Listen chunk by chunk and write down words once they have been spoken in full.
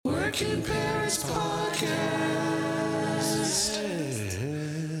American Parents Podcast.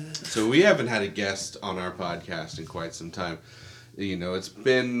 So we haven't had a guest on our podcast in quite some time. You know, it's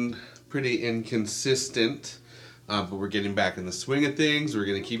been pretty inconsistent, but we're getting back in the swing of things. We're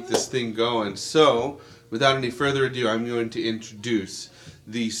going to keep this thing going. So, without any further ado, I'm going to introduce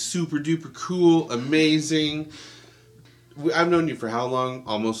the super duper cool, amazing... I've known you for how long?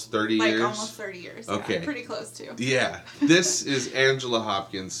 Almost 30 years? Almost 30 years. Okay. Yeah, pretty close to. Yeah. This is Angela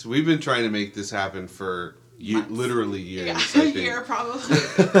Hopkins. We've been trying to make this happen for literally years, Yeah, I think. a year probably.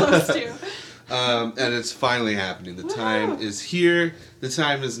 Close to. And it's finally happening. The time is here. The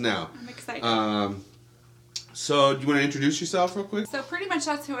time is now. I'm excited. So, do you want to introduce yourself real quick? So pretty much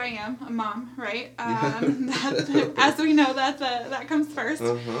that's who I am, a mom, right? As we know, that comes first.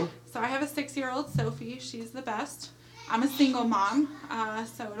 Uh-huh. So I have a 6-year-old, Sophie. She's the best. I'm a single mom,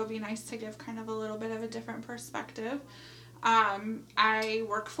 so it'll be nice to give kind of a little bit of a different perspective. I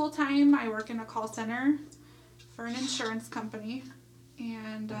work full-time. I work in a call center for an insurance company.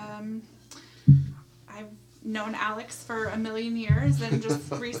 And I've known Alex for a million years and just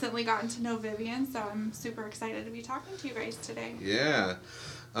recently gotten to know Vivian, so I'm super excited to be talking to you guys today. Yeah.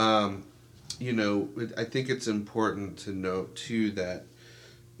 You know, I think it's important to note, too, that,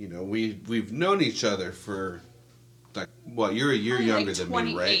 you know, we've known each other for... Like, what, you're a year younger than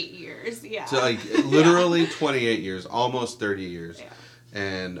me, right? 28 years, yeah. So, like, literally 28 years, almost 30 years. Yeah.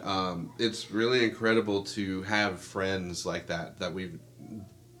 And it's really incredible to have friends like that we've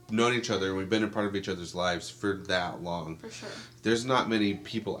known each other and we've been a part of each other's lives for that long. For sure. There's not many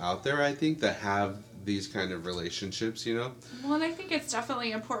people out there, I think, that have these kind of relationships, you know? Well, and I think it's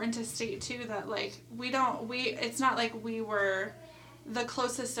definitely important to state, too, that, like, it's not like we were... the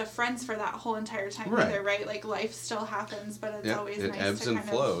closest of friends for that whole entire time either, right? Like, life still happens, but it's always nice ebbs to and kind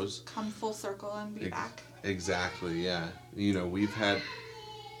flows. of come full circle and be back. Exactly, yeah. You know, we've had...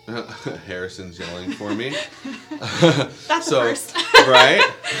 Harrison's yelling for me. That's the first. Right?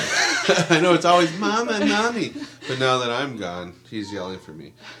 I know, it's always Mama and Mommy. But now that I'm gone, he's yelling for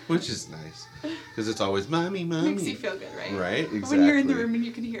me, which is nice. Because it's always Mommy, Mommy. Makes you feel good, right? Right, exactly. When you're in the room and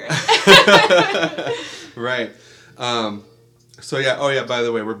you can hear it. Right. So yeah, by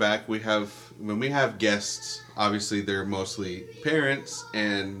the way, we're back. When we have guests, obviously they're mostly parents,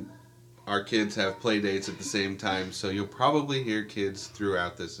 and our kids have play dates at the same time, so you'll probably hear kids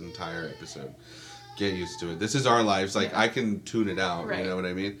throughout this entire episode. Get used to it. This is our lives. Like, I can tune it out, right. You know what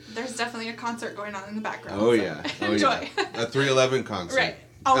I mean? There's definitely a concert going on in the background. Oh, so yeah. enjoy. Yeah. A 311 concert. Right.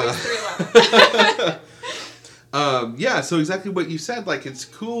 Always 311. Yeah, so exactly what you said. Like, it's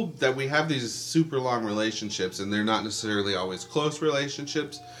cool that we have these super long relationships, and they're not necessarily always close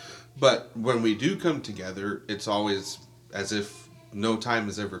relationships, but when we do come together, it's always as if no time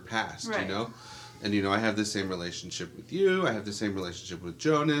has ever passed, right. You know? And, you know, I have the same relationship with you, I have the same relationship with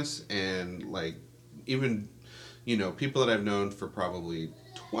Jonas, and, like, even, you know, people that I've known for probably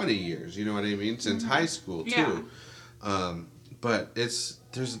 20 years, you know what I mean? Since high school, too. Yeah. But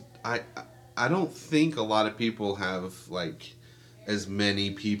I don't think a lot of people have, like, as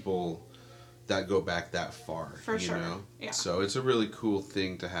many people that go back that far. For sure. You know? Yeah. So it's a really cool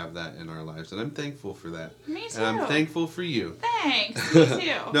thing to have that in our lives. And I'm thankful for that. Me too. And I'm thankful for you. Thanks. Me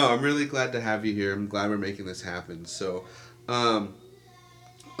too. No, I'm really glad to have you here. I'm glad we're making this happen. So,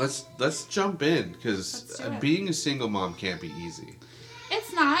 let's jump in, because being a single mom can't be easy.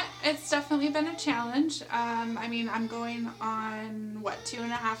 It's not. It's definitely been a challenge. I mean, I'm going on,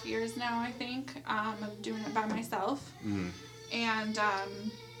 2.5 years now, I think, of doing it by myself. Mm-hmm. And,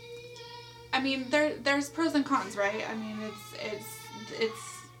 I mean, there's pros and cons, right? I mean, it's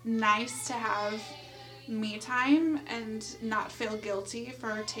nice to have me time and not feel guilty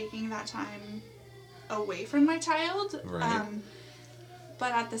for taking that time away from my child. Right.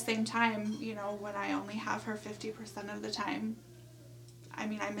 But at the same time, you know, when I only have her 50% of the time, I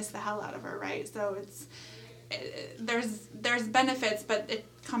mean, I miss the hell out of her, right? So there's benefits, but it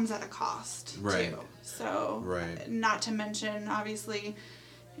comes at a cost, right. Too. So, right. Not to mention, obviously,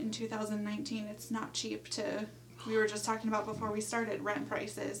 in 2019, it's not cheap to... We were just talking about before we started rent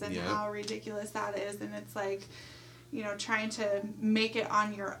prices and how ridiculous that is. And it's like, you know, trying to make it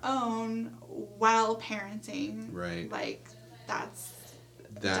on your own while parenting. Right. Like, that's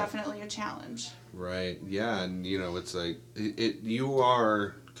definitely a challenge. Right. Yeah, and you know, it's like you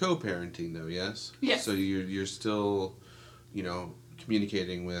are co-parenting though, yes? Yes. So you're still, you know,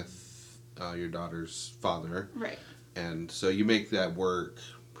 communicating with your daughter's father. Right. And so you make that work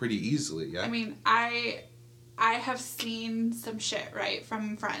pretty easily, yeah? I mean, I have seen some shit, right,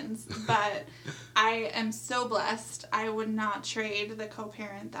 from friends, but I am so blessed. I would not trade the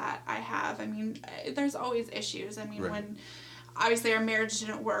co-parent that I have. I mean, there's always issues. I mean, when obviously our marriage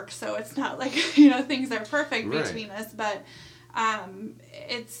didn't work, so it's not like, things are perfect Right. between us, but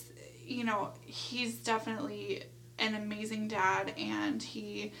it's, he's definitely an amazing dad, and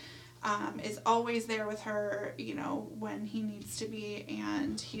he is always there with her, when he needs to be,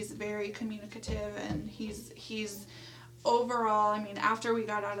 and he's very communicative, and he's overall, after we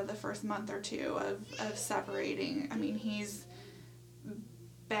got out of the first month or two of separating, he's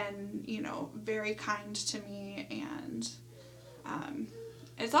been, very kind to me, and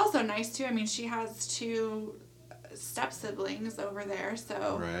it's also nice too. She has 2 step siblings over there,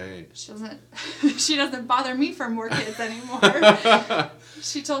 so Right. she doesn't bother me for more kids anymore.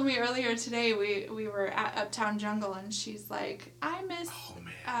 She told me earlier today we were at Uptown Jungle, and she's like, I miss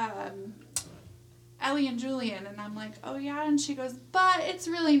Ellie and Julian, and I'm like, oh yeah, and she goes, but it's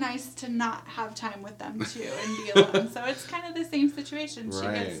really nice to not have time with them too and be alone. So it's kind of the same situation. She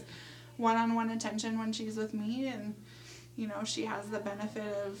Right. gets one-on-one attention when she's with me, and she has the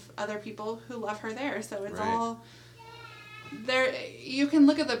benefit of other people who love her there. So it's Right. all there. You can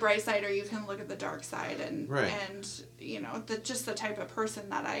look at the bright side, or you can look at the dark side, and Right. and just the type of person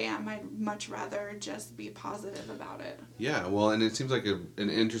that I am, I'd much rather just be positive about it. Yeah, well, and it seems like an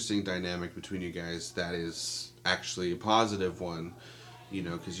interesting dynamic between you guys that is actually a positive one,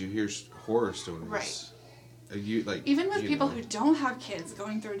 because you hear horror stories. Right. You like Even with people know. who don't have kids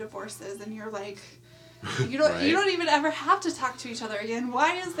going through divorces, and you're like, you don't Right. you don't even ever have to talk to each other again.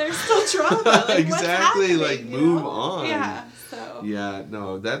 Why is there still drama? Like, what's Exactly, happening, like, move on. Yeah. So Yeah,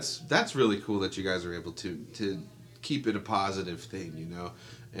 no, that's really cool that you guys are able to keep it a positive thing,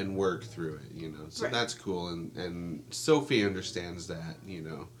 and work through it, So Right. that's cool, and Sophie understands that,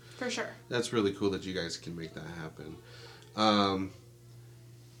 for sure. That's really cool that you guys can make that happen.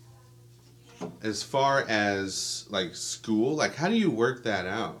 As far as like school, like how do you work that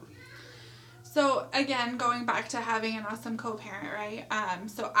out? So again, going back to having an awesome co-parent, right?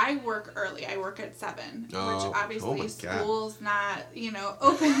 So I work early. I work at 7, Oh, which oh obviously my God. school's not,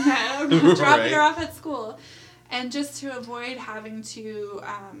 open yet. I'm not dropping Right. her off at school. And just to avoid having to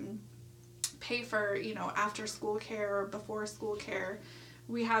pay for, after school care or before school care,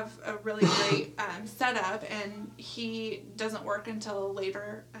 we have a really great setup, and he doesn't work until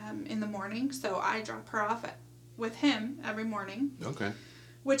later in the morning. So I drop her off with him every morning. Okay.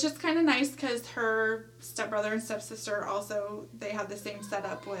 Which is kind of nice because her stepbrother and stepsister also, they have the same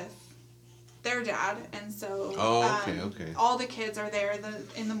setup with their dad. And so Okay. all the kids are there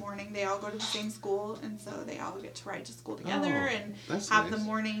in the morning. They all go to the same school. And so they all get to ride to school together and that's have nice. the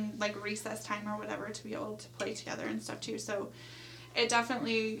morning like recess time or whatever to be able to play together and stuff too. So it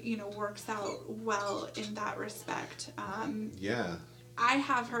definitely, works out well in that respect. Yeah. I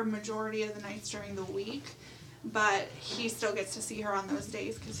have her majority of the nights during the week. But he still gets to see her on those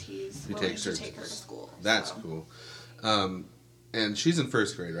days because he's willing takes to her take her to school. That's so. cool. And she's in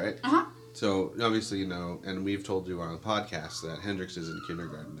 1st grade, right? Uh-huh. So obviously, and we've told you on the podcast that Hendrix is in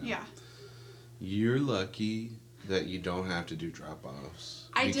kindergarten now. Yeah. You're lucky that you don't have to do drop-offs.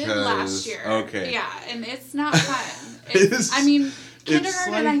 I did last year. Okay. Yeah, and it's not fun. It's-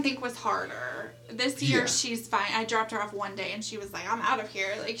 Kindergarten like- I think was harder. This year Yeah. she's fine. I dropped her off one day and she was like, I'm out of here.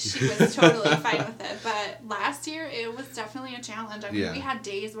 Like, she was totally fine with it. But last year it was definitely a challenge. Yeah. We had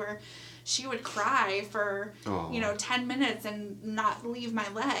days where she would cry for, Aw. 10 minutes and not leave my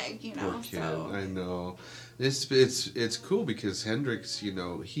leg, Poor kid. So. I know. It's cool because Hendrix,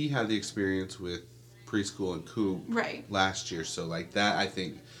 he had the experience with preschool and Coop Right. last year. So like that, I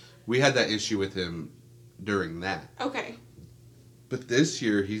think we had that issue with him during that. Okay. But this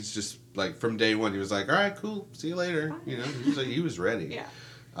year, he's just like from day one, he was like, "All right, cool, see you later." He was ready. Yeah.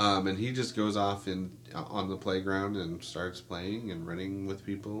 And he just goes off on the playground and starts playing and running with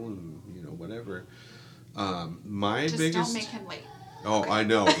people and whatever. My Just biggest. don't make him late. Oh, I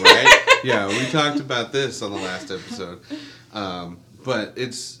know, right? Yeah, we talked about this on the last episode. But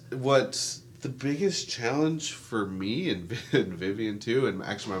what's the biggest challenge for me and Vivian too, and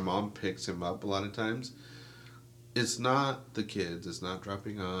actually my mom picks him up a lot of times. It's not the kids. It's not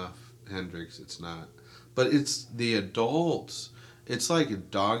dropping off Hendrix. It's not. But it's the adults. It's like a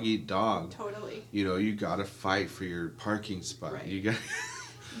dog eat dog. Totally. You got to fight for your parking spot. Right. You got.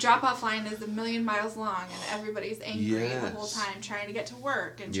 Drop-off line is 1,000,000 miles long, and everybody's angry the whole Yes. time, trying to get to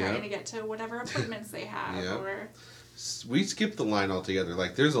work and Yep. trying to get to whatever appointments they have. Yep. Or We skipped the line altogether.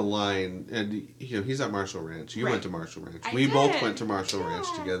 Like, there's a line, and he's at Marshall Ranch. You Right. went to Marshall Ranch. I We both did. went to Marshall Ranch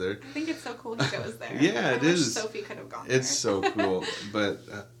Yeah. together. I think it's so cool he goes there. Yeah, I it wish is. Sophie could have gone It's there. so cool. But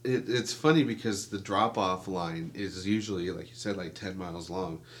it's funny because the drop-off line is usually, like you said, like 10 miles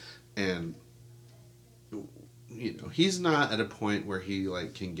long. And he's not at a point where he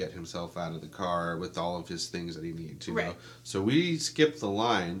like can get himself out of the car with all of his things that he needs, Right. So we skip the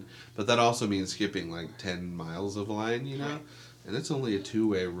line, but that also means skipping like 10 miles of line, Right. and it's only a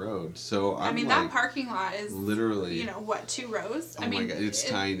 2-way road. So I mean, like, that parking lot is literally, 2 rows? oh my God, it's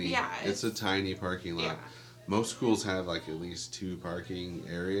tiny. Yeah. It's a tiny parking lot. Yeah. Most schools have like at least 2 parking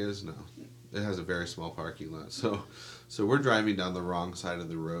areas. No, it has a very small parking lot. So we're driving down the wrong side of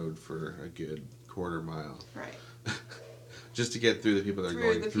the road for a good quarter mile. Right. Just to get through the people that are Through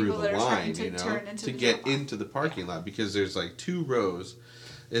going the through people the that are line, trying to turn into to the get drop-off. into the parking lot, because there's like 2 rows.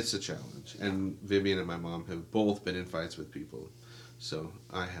 It's a challenge. And Vivian and my mom have both been in fights with people. So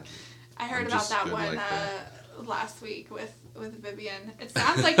I haven't. I heard I'm about just that good one like that. last week with Vivian. It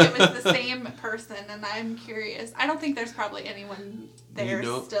sounds like it was the same person, and I'm curious. I don't think there's probably anyone there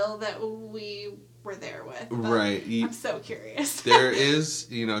still that we were there with. But Right. I'm so curious. There is,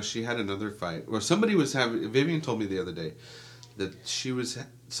 she had another fight. Or somebody was having, Vivian told me the other day that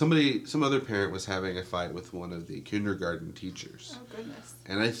some other parent was having a fight with one of the kindergarten teachers. Oh, goodness.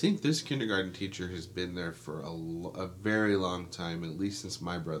 And I think this kindergarten teacher has been there for a very long time, at least since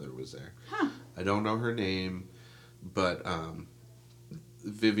my brother was there. Huh. I don't know her name, but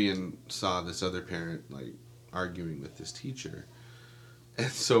Vivian saw this other parent like arguing with this teacher. And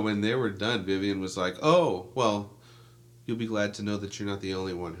so when they were done, Vivian was like, "Oh, well, you'll be glad to know that you're not the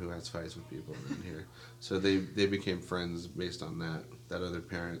only one who has fights with people around here." So they became friends based on that other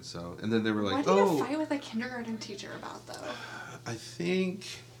parent. So, and then they were like, What did "Oh, you fight with a kindergarten teacher about, though?" I think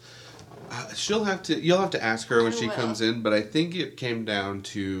you'll have to ask her when I she will. comes in, but I think it came down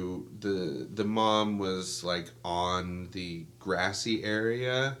to the mom was like on the grassy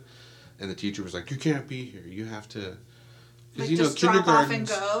area, and the teacher was like, "You can't be here. You have to." Like, just drop off and kindergartens-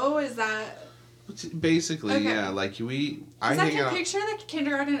 go? Is that... Basically, Okay. yeah. Like I I hang can out. picture the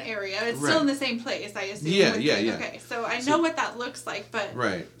kindergarten area. It's Right. still in the same place, I assume. Yeah, with yeah, you. yeah. Okay, so I So- know what that looks like, but...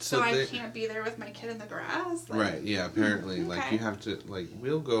 Right. So I can't be there with my kid in the grass? Like, Right, yeah, apparently, like, Okay. you have to, like,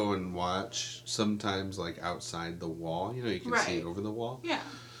 we'll go and watch sometimes, like, outside the wall, you can see Right. over the wall. Yeah.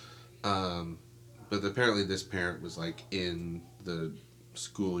 But apparently this parent was, like, in the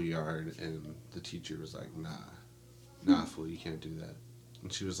schoolyard, and the teacher was like, nah, fool, you can't do that.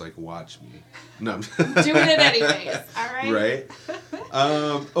 And she was like, watch me. No. Doing it anyways, alright?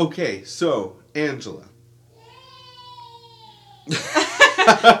 Right? Okay, so, Angela.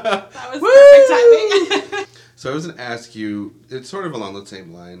 That was perfect timing. So I was going to ask you, it's sort of along the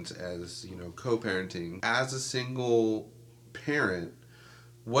same lines as, co-parenting. As a single parent,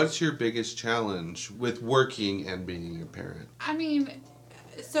 what's your biggest challenge with working and being a parent? I mean,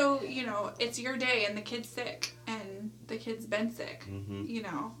 so, it's your day and the kid's sick and the kid's been sick,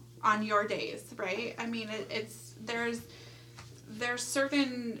 on your days, right? I mean, there's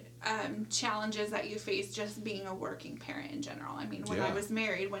certain challenges that you face just being a working parent in general. I mean, when I Yeah. was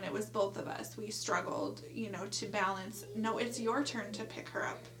married, when it was both of us, we struggled, to balance. No, it's your turn to pick her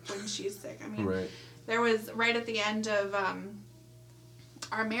up when she's sick. I mean, Right. there was right at the end of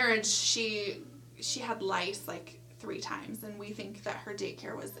our marriage, she had lice like 3 times, and we think that her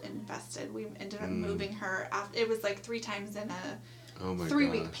daycare was infested. We ended up moving her after. It was like 3 times in a Oh my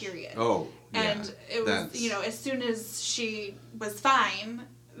 3-week gosh. period. Oh, yeah. And it was, as soon as she was fine,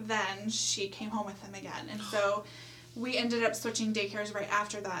 then she came home with him again. And so we ended up switching daycares right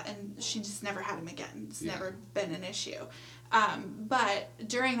after that, and she just never had him again. It's Yeah. never been an issue. But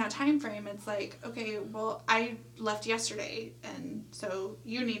during that time frame, it's like, okay, well, I left yesterday, and so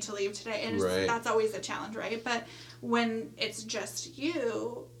you need to leave today. And Right. that's always a challenge, right? But when it's just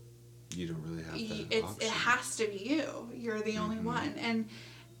you, You don't really have that option. it has to be you. You're the only Mm-hmm. one. And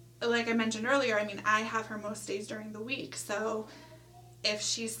like I mentioned earlier, I mean, I have her most days during the week. So if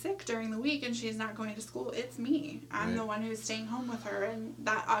she's sick during the week and she's not going to school, it's me. I'm Right. the one who's staying home with her. And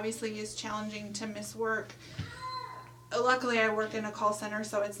that obviously is challenging to miss work. Luckily, I work in a call center,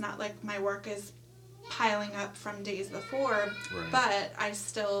 so it's not like my work is piling up from days before. Right. But I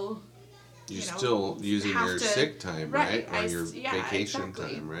still... You're you know, still using have your to- sick time, right? right, Or your yeah, vacation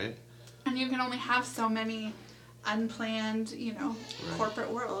exactly. time, right? And you can only have so many unplanned, corporate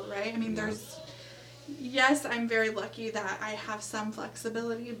world, right? I mean, Yeah. yes, I'm very lucky that I have some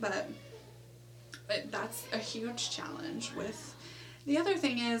flexibility, but that's a huge challenge with. The other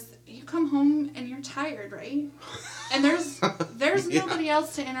thing is, you come home and you're tired, right? And there's Yeah. nobody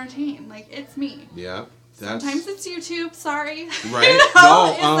else to entertain. Like, it's me. Yeah. Sometimes it's YouTube, sorry. Right?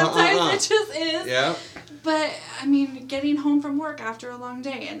 Sometimes it just is. Yeah. But, I mean, getting home from work after a long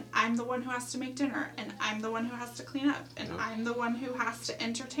day, and I'm the one who has to make dinner, and I'm the one who has to clean up, and Yep. I'm the one who has to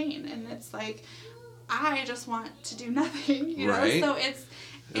entertain, and it's like, I just want to do nothing, Right. So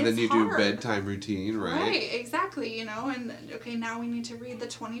And it's then you hard. do bedtime routine, right? Right, exactly, you know, and okay, now we need to read the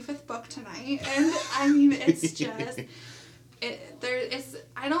 25th book tonight. And I mean, it's just,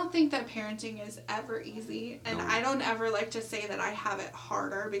 I don't think that parenting is ever easy. And No. I don't ever like to say that I have it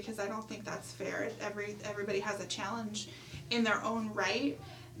harder, because I don't think that's fair. Everybody has a challenge in their own right.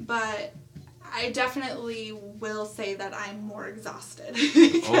 But I definitely will say that I'm more exhausted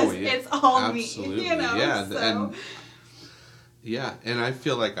because it's all absolutely. me, you know. Yeah, so. and I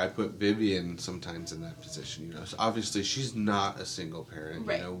feel like I put Vivian sometimes in that position. You know, so obviously she's not a single parent.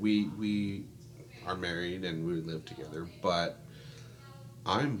 Right. You know, we are married and we live together, but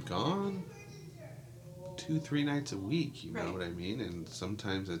I'm gone 2-3 nights a week. You know Right. what I mean? And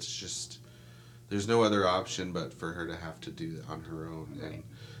sometimes it's just there's no other option but for her to have to do that on her own. Right.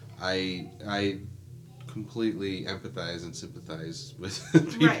 And I completely empathize and sympathize with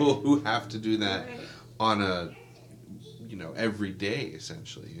people who have to do that Right. on a, you know, every day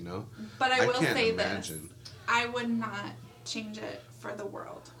essentially, you know. But I will can't say imagine. this: I would not change it for the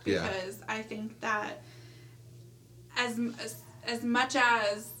world, Yeah. because I think that as much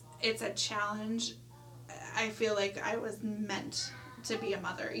as it's a challenge, I feel like I was meant to be a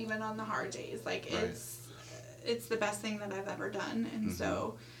mother, even on the hard days. Like Right. it's the best thing that I've ever done, and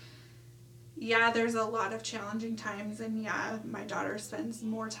so. Yeah, there's a lot of challenging times, and yeah, my daughter spends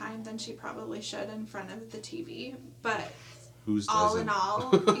more time than she probably should in front of the TV. But Who's all doesn't? in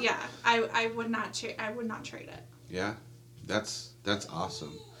all, yeah, I would not trade it. Yeah, that's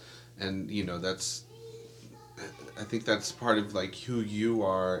awesome, and you know I think that's part of like who you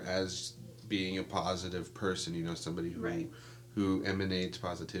are as being a positive person. You know, somebody who Right. who emanates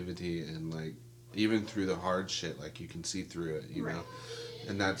positivity, and like even through the hard shit, like you can see through it. You Right. know,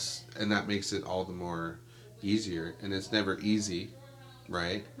 and that makes it all the more easier. And it's never easy,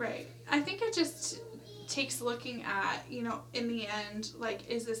 right? Right. I think it just takes looking at, you know, in the end, like,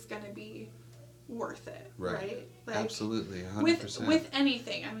 is this going to be worth it? Right. Like, Absolutely, 100%. with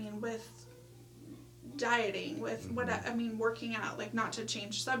anything. I mean, with dieting, with Mm-hmm. what I mean, working out. Like, not to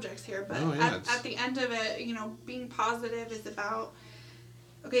change subjects here, but Oh, yeah, at the end of it, you know, being positive is about,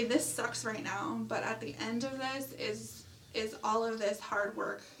 okay, this sucks right now, but at the end of this is all of this hard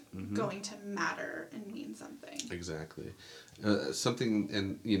work Mm-hmm. going to matter and mean something? Exactly. Something,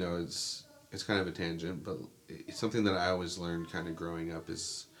 and you know, it's kind of a tangent, but it's something that I always learned kind of growing up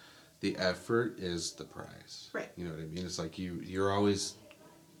is the effort is the prize. Right. You know what I mean? It's like you're always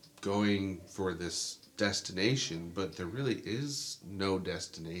going for this destination, but there really is no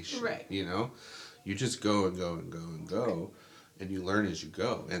destination. Right. You know, you just go and go and go and go, and you learn as you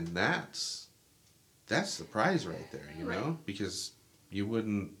go, and that's the prize right there. You know, because you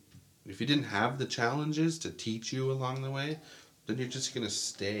wouldn't. If you didn't have the challenges to teach you along the way, then you're just going to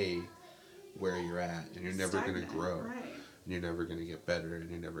stay where you're at, and you're never going to Stagnant, grow, right. and you're never going to get better, and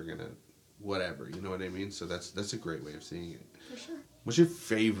you're never going to whatever, you know what I mean? So that's a great way of seeing it. For sure. What's your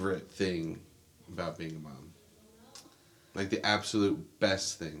favorite thing about being a mom? Like the absolute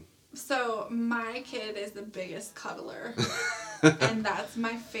best thing? So my kid is the biggest cuddler, and that's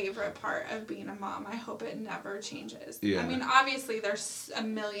my favorite part of being a mom. I hope it never changes. Yeah. I mean, obviously there's a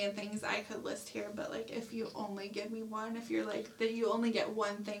million things I could list here, but like if you only give me one, if you're like that you only get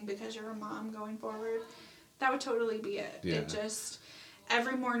one thing because you're a mom going forward, that would totally be it. Yeah. It just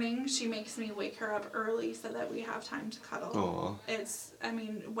every morning she makes me wake her up early so that we have time to cuddle. Aw. I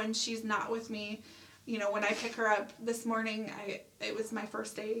mean, when she's not with me, you know, when I pick her up this morning, it was my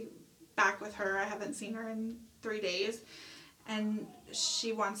first day back with her. I haven't seen her in 3 days, and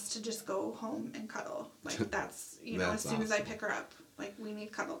she wants to just go home and cuddle. Like that's, you know, That's as soon as I awesome. pick her up, like we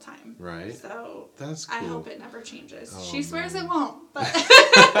need cuddle time. Right. So That's I cool. hope it never changes. Oh, She swears man. it won't,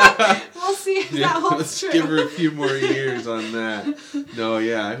 but we'll see if Yeah, that holds let's true. give her a few more years on that. No,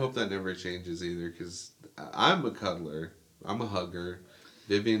 yeah, I hope that never changes either, because I'm a cuddler. I'm a hugger.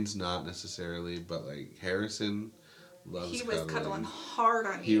 Vivian's not necessarily, but like Harrison loves He was cuddling. cuddling hard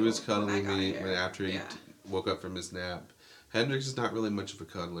on you. He was when I cuddling got me here. after he Yeah. woke up from his nap. Hendrix is not really much of a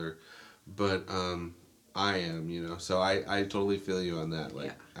cuddler, but I am, you know. So I totally feel you on that.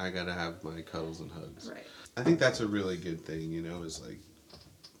 Like I gotta have my cuddles and hugs. Right. I think that's a really good thing, you know, is like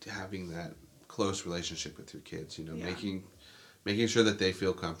having that close relationship with your kids, you know, Yeah. making sure that they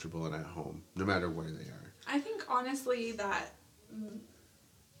feel comfortable and at home, no matter where they are. I think honestly that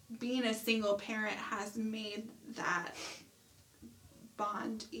being a single parent has made that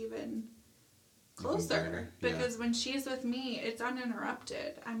bond even closer, better, yeah. because when she's with me, it's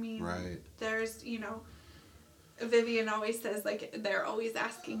uninterrupted. I mean, Right. there's, you know, Vivian always says, like, they're always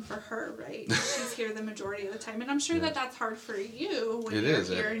asking for her, right? She's here the majority of the time, and I'm sure that that's hard for you when It you're is.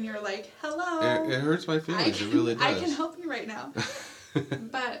 here and you're like, hello. It hurts my feelings. It really does. I can help you right now.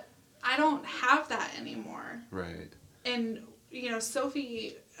 But I don't have that anymore. Right. And,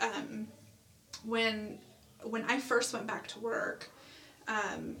 Sophie, when I first went back to work,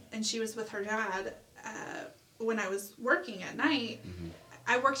 and she was with her dad, when I was working at night,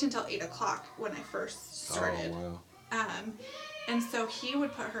 I worked until 8 o'clock when I first started. Oh, wow. And so he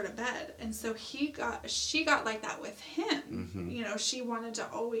would put her to bed. And so she got like that with him. She wanted to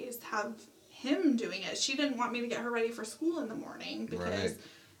always have him doing it. She didn't want me to get her ready for school in the morning because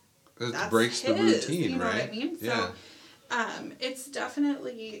it breaks the routine, you know right? what I mean? Yeah. So it's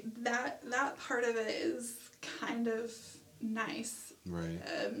definitely that part of it is kind of nice. Right.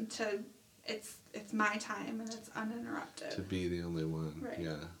 It's my time and it's uninterrupted. To be the only one. Right.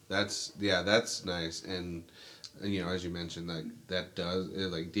 Yeah. That's nice. And as you mentioned, like that does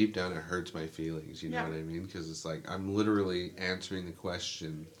it, like deep down it hurts my feelings. You know what I mean? Because it's like I'm literally answering the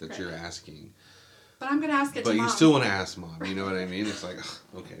question that you're asking. But I'm gonna ask it to Mom. But you still want to ask Mom. You know what I mean? It's like,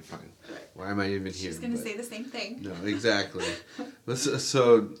 okay, fine. Right. Why am I even here? She's gonna say the same thing. No, exactly.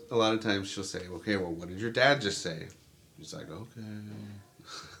 So a lot of times she'll say, okay, well, what did your dad just say? He's like, okay.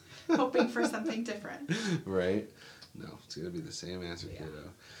 Hoping for something different. Right? No, it's gonna be the same answer, kiddo.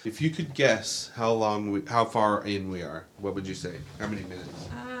 If you could guess how far in we are, what would you say? How many minutes?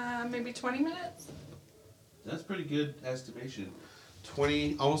 Maybe 20 minutes. That's pretty good estimation.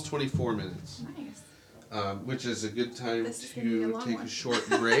 Almost 24 minutes. Nice. Which is a good time This is gonna be a to long take one. a short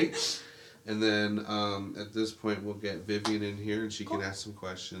break. And then at this point, we'll get Vivian in here and she can Cool. ask some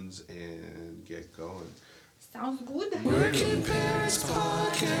questions and get going. Sounds good. Working Parents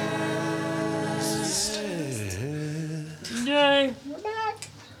Podcast. Yay. We're back.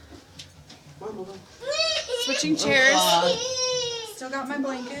 Switching chairs. Still got my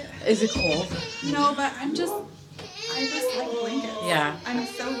blanket. Is it cold? No, but I just like blankets. Yeah. I'm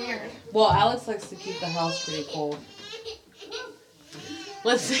so weird. Well, Alex likes to keep the house pretty cold.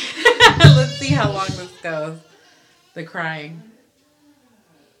 Let's see how long this goes. The crying.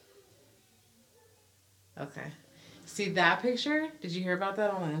 Okay. See that picture? Did you hear about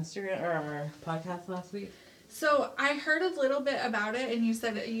that on Instagram or our podcast last week? So I heard a little bit about it, and you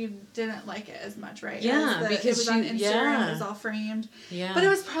said that you didn't like it as much, right? Yeah, because it was on she- Instagram. yeah. It was all framed. Yeah. But it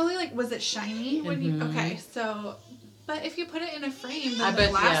was probably like, was it shiny when you? Mhm. Okay, so, but if you put it in a frame, then I the bet,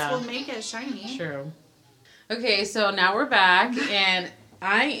 glass yeah. will make it shiny. True. Okay, so now we're back, and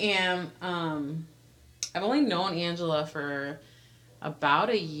I am. I've only known Angela for about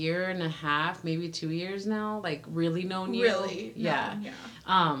a year and a half, maybe 2 years now. Like really known you. Really? Yeah. No,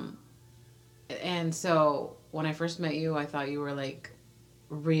 yeah. And so when I first met you, I thought you were like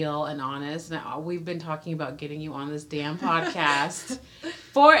real and honest. And we've been talking about getting you on this damn podcast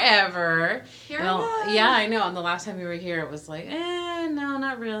forever. Here And I am. yeah, I know. And the last time you were here, it was like, no,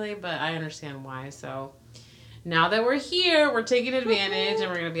 not really. But I understand why. So now that we're here, we're taking advantage and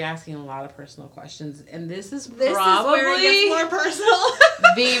we're going to be asking a lot of personal questions. And this is This probably is where it gets more personal.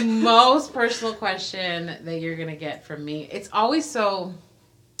 the most personal question that you're going to get from me. It's always so...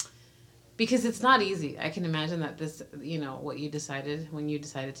 Because it's not easy. I can imagine that this, what you decided, when you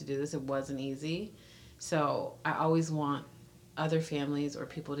decided to do this, it wasn't easy. So I always want other families or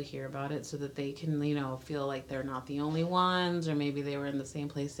people to hear about it so that they can, feel like they're not the only ones, or maybe they were in the same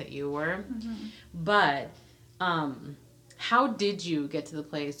place that you were. Mm-hmm. But how did you get to the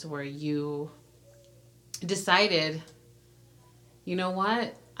place where you decided, you know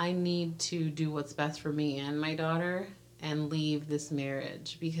what, I need to do what's best for me and my daughter and leave this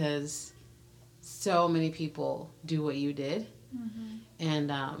marriage? Because so many people do what you did,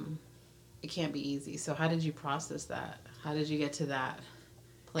 and it can't be easy. So how did you process that? How did you get to that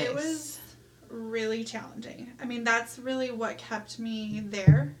place? It was really challenging. I mean, that's really what kept me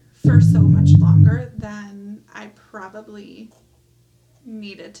there for so much longer than I probably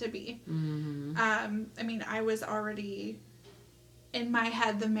needed to be. Mm-hmm. I mean, I was already, in my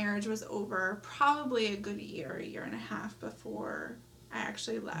head, the marriage was over probably a good year and a half before I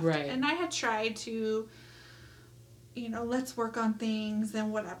actually left. Right. And I had tried to, let's work on things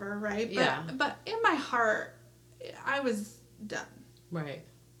and whatever, right? But, Yeah. But in my heart, I was done. Right.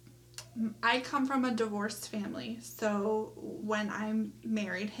 I come from a divorced family, so when I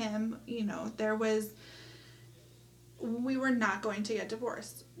married him, we were not going to get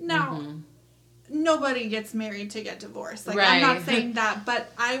divorced. Now, nobody gets married to get divorced. Like, I'm not Right. saying that,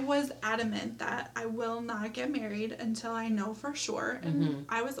 but I was adamant that I will not get married until I know for sure. And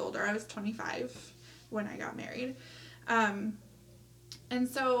I was older. I was 25 when I got married. And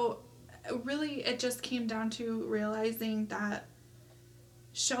so, really, it just came down to realizing that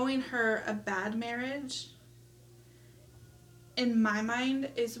showing her a bad marriage, in my mind,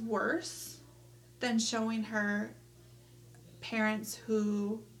 is worse than showing her parents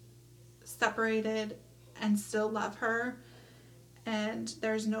who separated and still love her, and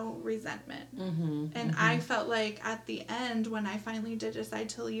there's no resentment. And I felt like at the end, when I finally did decide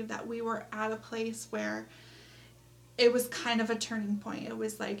to leave, that we were at a place where it was kind of a turning point. It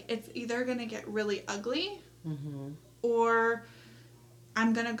was like, it's either going to get really ugly or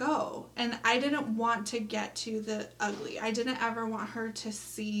I'm going to go. And I didn't want to get to the ugly. I didn't ever want her to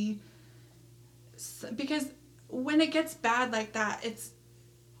see, because when it gets bad like that, it's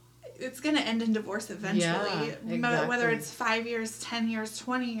going to end in divorce eventually. Yeah, exactly. Whether it's 5 years, 10 years,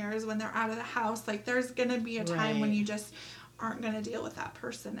 20 years, when they're out of the house, like there's going to be a time when you just aren't going to deal with that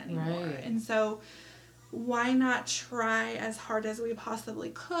person anymore. Right. And so why not try as hard as we possibly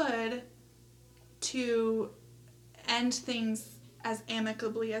could to end things as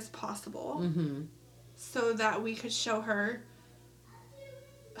amicably as possible so that we could show her,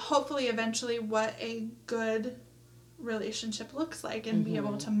 hopefully eventually, what a good relationship looks like, and be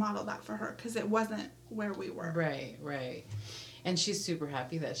able to model that for her, because it wasn't where we were. Right. And she's super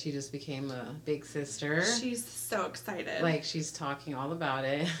happy that she just became a big sister. She's so excited. Like, she's talking all about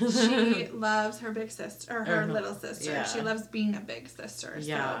it. She loves her big sister, or her Uh-huh. little sister. Yeah. She loves being a big sister.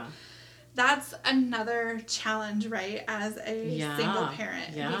 Yeah. So that's another challenge, right, as a single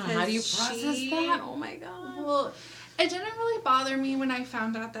parent. Yeah. because How do you process that? Oh my God. Well, it didn't really bother me when I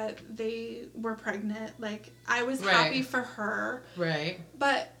found out that they were pregnant. Like, I was happy for her, Right.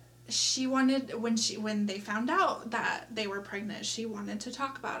 but she wanted, when they found out that they were pregnant, she wanted to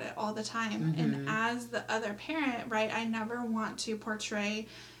talk about it all the time. And as the other parent, right, I never want to portray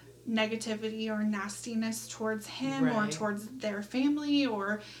negativity or nastiness towards him or towards their family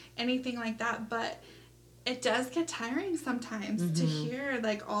or anything like that, but it does get tiring sometimes to hear,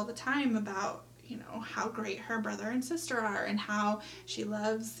 like, all the time about, you know, how great her brother and sister are, and how she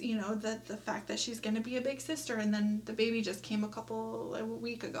loves, you know, the fact that she's going to be a big sister. And then the baby just came a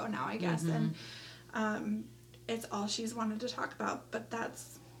week ago now, I guess. And it's all she's wanted to talk about, but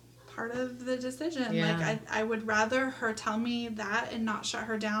that's part of the decision. Yeah. Like, I would rather her tell me that and not shut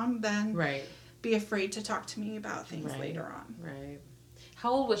her down than be afraid to talk to me about things later on. Right.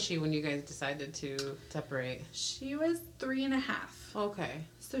 How old was she when you guys decided to separate? She was 3.5. Okay.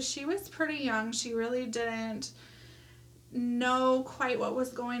 So she was pretty young. She really didn't know quite what was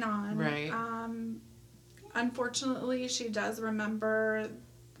going on. Right. Unfortunately, she does remember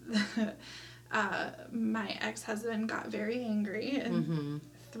my ex-husband got very angry and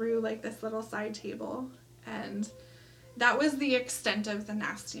threw, like, this little side table, and that was the extent of the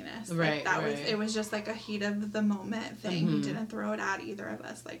nastiness. Right. Like, it was just like a heat of the moment thing. He didn't throw it at either of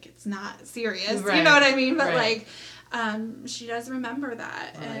us. Like, it's not serious. Right. You know what I mean? But like, she does remember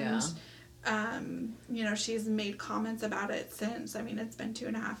that. You know, she's made comments about it since. I mean, it's been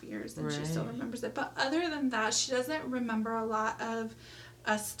 2.5 years and she still remembers it. But other than that, she doesn't remember a lot of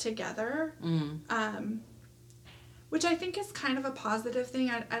us together. Which I think is kind of a positive thing.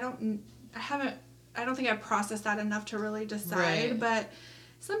 I don't think I processed that enough to really decide, but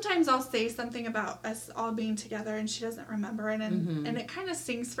sometimes I'll say something about us all being together and she doesn't remember it, and it kind of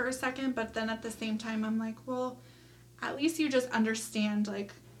stings for a second, but then at the same time I'm like, well, at least you just understand,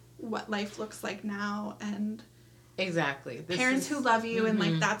 like, what life looks like now, and parents who love you, and,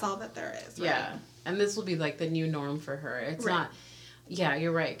 like, that's all that there is, right? Yeah, and this will be, like, the new norm for her. It's not,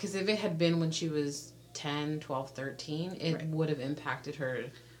 you're right, because if it had been when she was 10, 12, 13, it would have impacted her.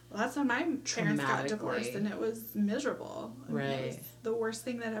 Well, that's when my parents got divorced, and it was miserable. I mean, it was the worst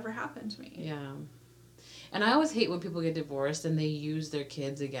thing that ever happened to me. Yeah. And I always hate when people get divorced and they use their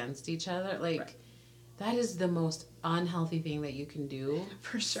kids against each other. Like, that is the most unhealthy thing that you can do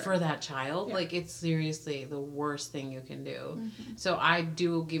for that child. Yeah. Like, it's seriously the worst thing you can do. So I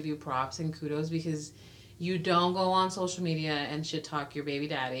do give you props and kudos, because you don't go on social media and shit talk your baby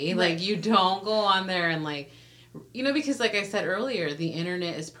daddy. Like, you don't go on there and, like, you know, because like I said earlier, the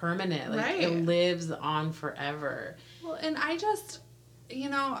internet is permanent. Like, it lives on forever. Well, and I just, you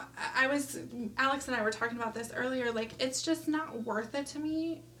know, Alex and I were talking about this earlier. Like, it's just not worth it to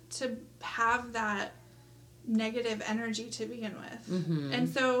me to have that negative energy to begin with. And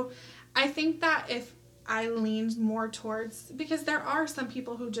so I think that if I leaned more towards, because there are some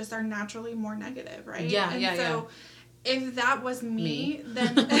people who just are naturally more negative, right? So if that was me,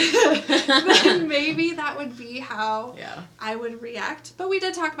 then then maybe that would be how I would react. But we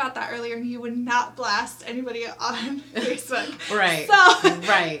did talk about that earlier, and you would not blast anybody on Facebook.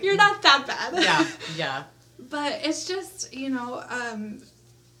 So you're not that bad. Yeah. But it's just, you know,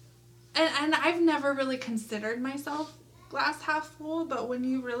 and I've never really considered myself glass half full, but when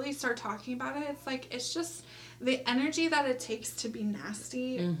you really start talking about it, it's like, it's just the energy that it takes to be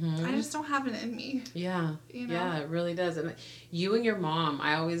nasty, I just don't have it in me. Yeah. You know? Yeah, it really does. And you and your mom,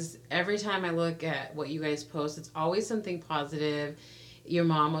 every time I look at what you guys post, it's always something positive. Your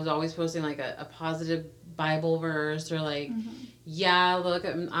mom was always posting like a positive Bible verse, or like, yeah, look,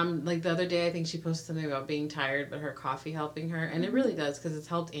 I'm like, the other day I think she posted something about being tired, but her coffee helping her. And it really does, because it's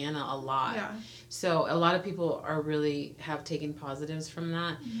helped Anna a lot. Yeah. So a lot of people have taken positives from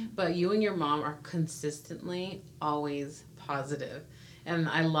that. But you and your mom are consistently always positive. And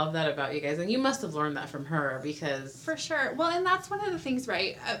I love that about you guys. And you must have learned that from her, because... For sure. Well, and that's one of the things,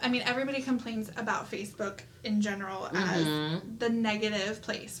 right? I mean, everybody complains about Facebook in general as the negative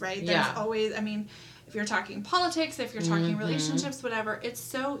place, right? There's always, I mean, if you're talking politics, if you're talking relationships, whatever, it's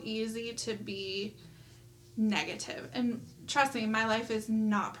so easy to be negative. And trust me, my life is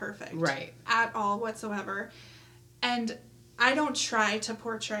not perfect. Right. At all whatsoever. And I don't try to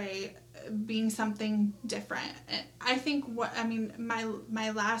portray being something different. I think my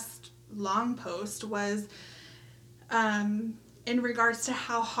last long post was in regards to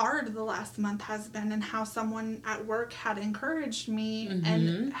how hard the last month has been, and how someone at work had encouraged me,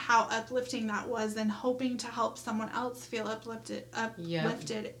 and how uplifting that was, and hoping to help someone else feel uplifted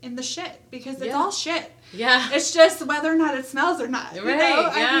in the shit, because it's all shit. Yeah. It's just whether or not it smells or not. Right. You know?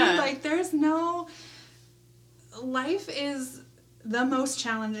 Yeah. I mean, like, there's no... Life is the most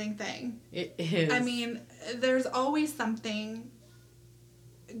challenging thing. It is. I mean, there's always something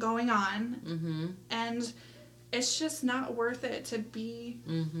going on, and it's just not worth it to be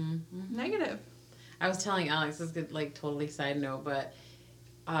negative. I was telling Alex, this is like totally side note, but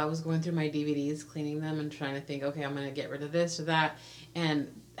I was going through my DVDs, cleaning them, and trying to think, okay, I'm going to get rid of this or that. And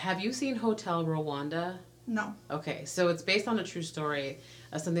have you seen Hotel Rwanda? No. Okay, so it's based on a true story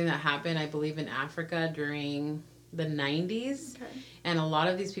of something that happened, I believe, in Africa during the 90s. Okay. And a lot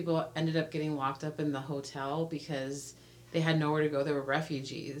of these people ended up getting locked up in the hotel because they had nowhere to go. They were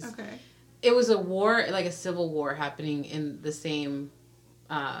refugees. Okay. It was a war, like a civil war happening in the same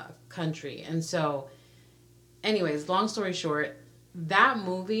country. And so, anyways, long story short, that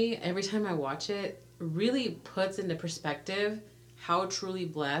movie, every time I watch it, really puts into perspective how truly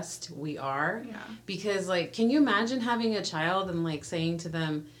blessed we are. Yeah. Because, like, can you imagine having a child and, like, saying to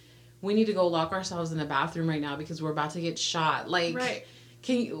them, we need to go lock ourselves in a bathroom right now because we're about to get shot? Like, right.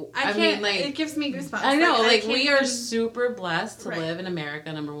 Can you... I mean, like... It gives me goosebumps. I know, like we are super blessed to Right. live in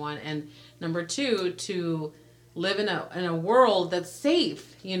America, number one. And number two, to live in a world that's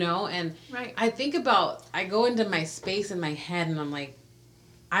safe, you know? And Right. I go into my space in my head and I'm like,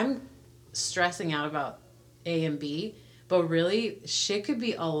 I'm stressing out about A and B, but really, shit could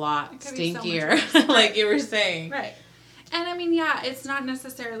be a lot It could be so much stinkier, worse. like you were saying. Right. And I mean, yeah, it's not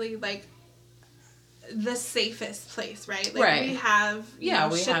necessarily like the safest place, right? Like, Right. we have We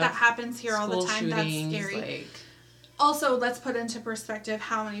shit have that happens here all the school time shootings, that's scary. like... Also, let's put into perspective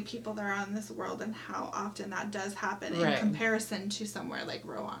how many people there are in this world and how often that does happen in Right. comparison to somewhere like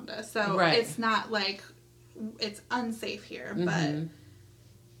Rwanda. So Right. it's not like it's unsafe here, but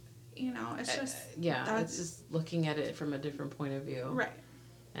you know, it's just it's just looking at it from a different point of view. right.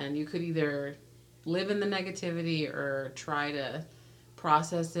 And you could either live in the negativity or try to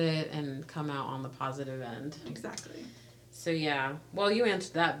process it and come out on the positive end. Exactly. So yeah, well, you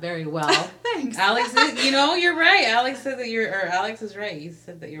answered that very well. Thanks. Alex is, you're right. Alex is right. You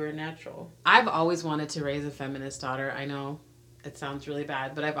said that you were a natural. I've always wanted to raise a feminist daughter. I know it sounds really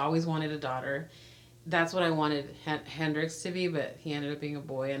bad, but I've always wanted a daughter. That's what I wanted Hendrix to be, but he ended up being a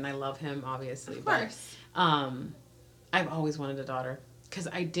boy, and I love him, obviously. Of course. But I've always wanted a daughter because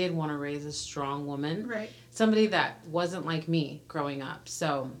I did want to raise a strong woman. Right. Somebody that wasn't like me growing up.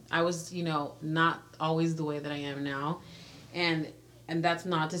 So I was, not always the way that I am now. And that's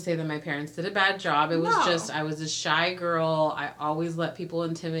not to say that my parents did a bad job. It was just, I was a shy girl. I always let people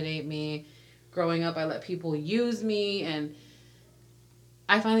intimidate me. Growing up, I let people use me. And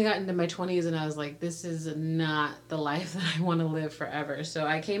I finally got into my 20s and I was like, this is not the life that I want to live forever. So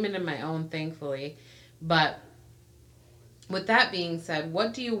I came into my own, thankfully. But with that being said,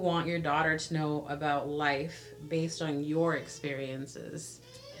 what do you want your daughter to know about life based on your experiences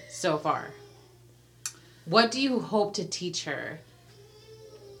so far? What do you hope to teach her?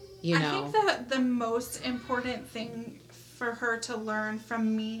 I think that the most important thing for her to learn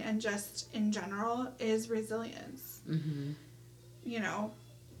from me and just in general is resilience. Mm-hmm.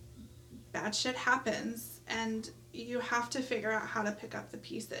 Bad shit happens and you have to figure out how to pick up the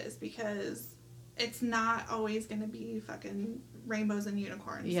pieces because it's not always going to be fucking rainbows and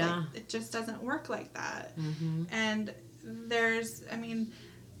unicorns. Yeah. Like, it just doesn't work like that. Mm-hmm. And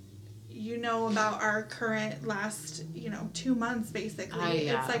you know about our current last, 2 months basically.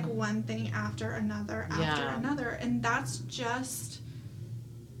 Yeah. It's like one thing after another after another. And that's just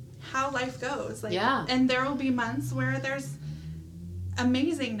how life goes. Like, Yeah. And there will be months where there's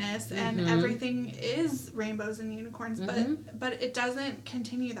amazingness and Mm-hmm. everything is rainbows and unicorns, but it doesn't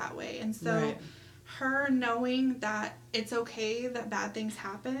continue that way. And so Right. her knowing that it's okay that bad things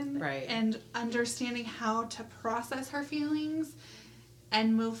happen, Right. and understanding how to process her feelings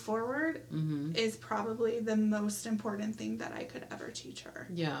and move forward Mm-hmm. is probably the most important thing that I could ever teach her.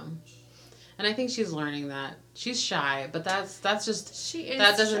 Yeah. And I think she's learning that. She's shy, but that's just She is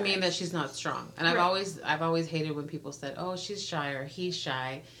that doesn't shy. mean that she's not strong. And Right. I've always hated when people said, "Oh, she's shy," or "He's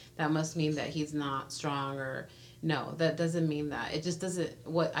shy." That must mean that he's not strong, or no, that doesn't mean that. It just doesn't.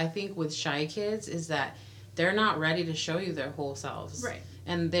 What I think with shy kids is that they're not ready to show you their whole selves. Right.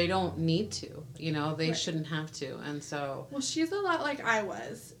 And they don't need to. They Right. shouldn't have to. And so Well, she's a lot like I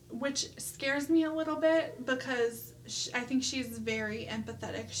was, which scares me a little bit because I think she's very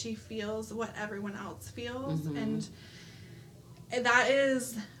empathetic. She feels what everyone else feels. Mhm. And that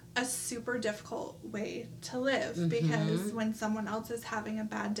is a super difficult way to live because when someone else is having a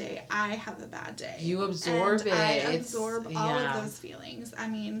bad day, I have a bad day. You absorb and it. I It's- absorb all yeah. of those feelings. I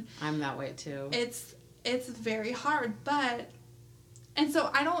mean, I'm that way too. it's very hard, and so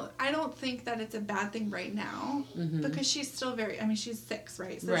I don't think that it's a bad thing right now because she's still she's 6,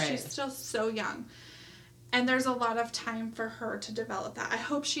 right? So Right. she's still so young. And there's a lot of time for her to develop that. I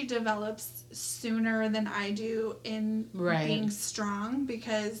hope she develops sooner than I do in Right. being strong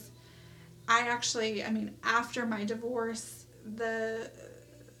because after my divorce, the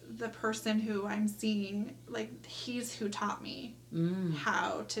person who I'm seeing, like, he's who taught me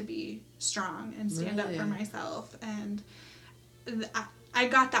how to be strong and stand up for Really? myself. And I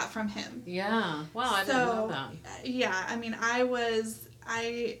got that from him. Yeah. Wow, I didn't know that. Yeah,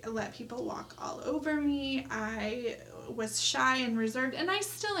 I let people walk all over me. I was shy and reserved, and I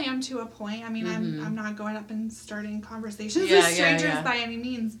still am to a point. I'm not going up and starting conversations with strangers by any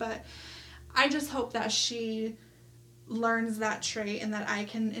means, but I just hope that she learns that trait and that I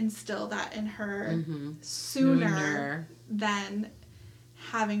can instill that in her sooner than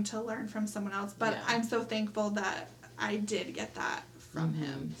having to learn from someone else. But Yeah. I'm so thankful that I did get that from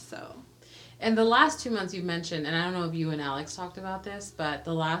him. So. And the last 2 months you mentioned, and I don't know if you and Alex talked about this, but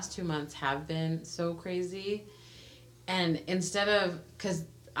the last 2 months have been so crazy. And instead of, because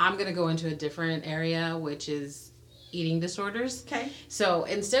I'm going to go into a different area, which is eating disorders. Okay. So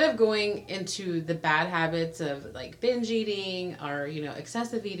instead of going into the bad habits of like binge eating or,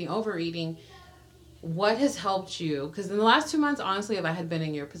 excessive eating, overeating, what has helped you? Because in the last 2 months, honestly, if I had been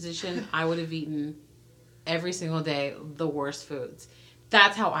in your position, I would have eaten every single day the worst foods.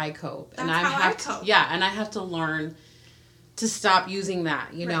 That's how I cope. That's how I cope. Yeah, and I have to learn to stop using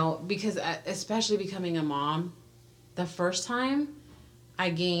that, because especially becoming a mom, the first time I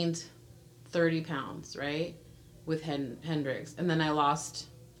gained 30 pounds, right, with Hendrix, and then I lost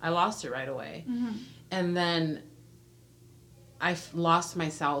it right away. And then I lost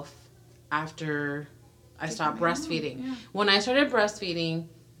myself after I stopped breastfeeding. Yeah. When I started breastfeeding,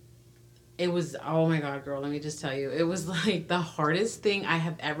 it was, oh my God, girl, let me just tell you. It was like the hardest thing I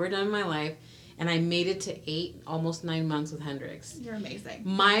have ever done in my life. And I made it to almost 9 months with Hendrix. You're amazing.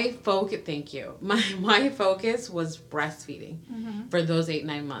 My focus, thank you. My focus was breastfeeding for those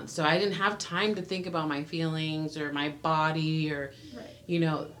 8-9 months. So I didn't have time to think about my feelings or my body or,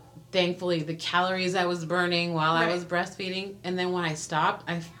 thankfully the calories I was burning while I was breastfeeding. And then when I stopped,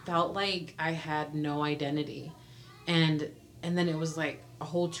 I felt like I had no identity. And then it was like a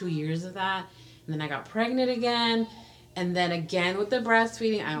whole 2 years of that. And then I got pregnant again. And then again with the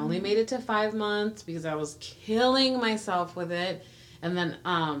breastfeeding, I only made it to 5 months because I was killing myself with it. And then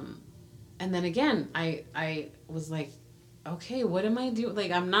again, I was like, okay, what am I doing?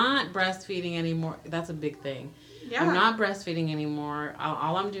 Like, I'm not breastfeeding anymore. That's a big thing. Yeah. I'm not breastfeeding anymore.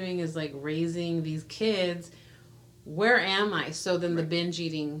 All I'm doing is like raising these kids. Where am I? So then the binge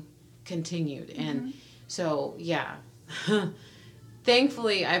eating continued. And so, yeah.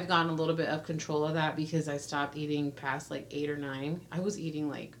 Thankfully, I've gotten a little bit of control of that because I stopped eating past like 8 or 9. I was eating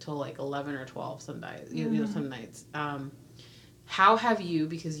like till like 11 or 12 some days, some nights. How have you,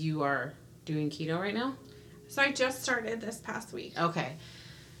 because you are doing keto right now? So I just started this past week. Okay.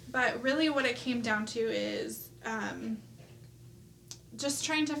 But really what it came down to is just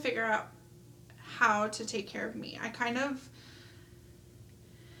trying to figure out how to take care of me. I kind of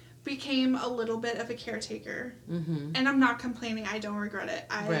became a little bit of a caretaker. And I'm not complaining. I don't regret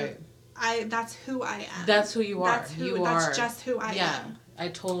it. That's who I am. That's who you are. That's just who I am. I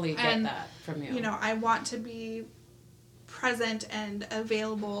totally get that from you. I want to be present and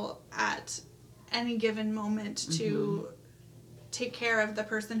available at any given moment to take care of the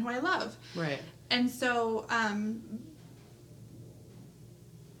person who I love. Right. And so,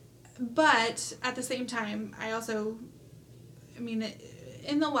 but at the same time,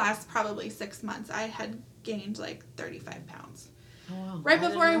 in the last probably 6 months, I had gained like 35 pounds. Oh, wow. Right I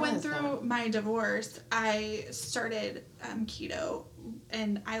before I didn't went realize through my divorce, I started keto,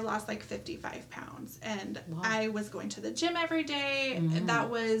 and I lost like 55 pounds. And Wow. I was going to the gym every day. Mhm. That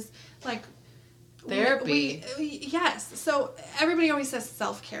was like Therapy. Yes. So everybody always says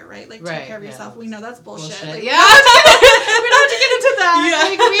self-care, right? Like, Right, take care of yeah. yourself. We know that's bullshit. Like, Yeah. we don't have to get into that.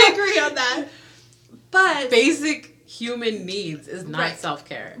 Yeah. Like, we agree on that. But Basic human needs is not Right.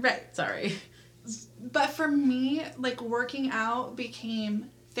 self-care. Right. Sorry. But for me, like, working out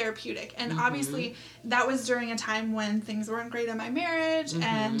became therapeutic. And obviously, that was during a time when things weren't great in my marriage.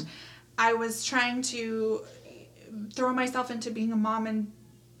 And I was trying to throw myself into being a mom and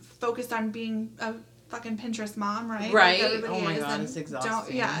focused on being a fucking Pinterest mom, right? Right. Like everybody Oh my is, God, and it's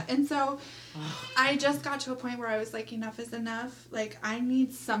exhausting. Yeah. And so I just got to a point where I was like, enough is enough. Like, I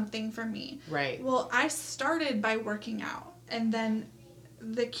need something for me. Right. Well, I started by working out, and then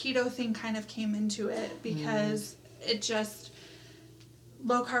the keto thing kind of came into it because it just,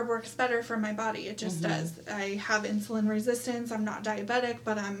 low carb works better for my body. It just does. I have insulin resistance. I'm not diabetic,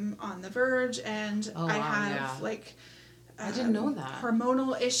 but I'm on the verge, and Oh, I wow, have yeah. like I didn't know that.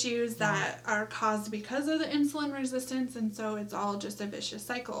 hormonal issues that are caused because of the insulin resistance, and so it's all just a vicious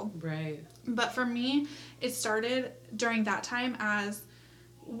cycle. Right. But for me, it started during that time as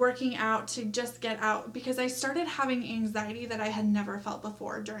working out to just get out, because I started having anxiety that I had never felt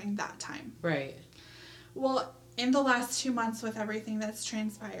before during that time. Right. Well, in the last 2 months with everything that's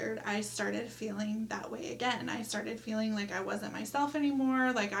transpired, I started feeling that way again. I started feeling like I wasn't myself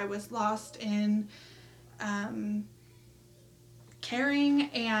anymore, like I was lost in caring,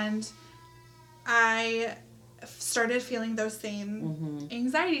 and I started feeling those same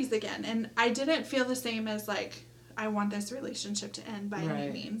anxieties again. And I didn't feel the same as like, I want this relationship to end by any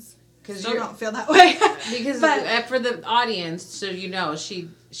Right. means. 'Cause Still you're- don't feel that way. Because But- for the audience, so you know, she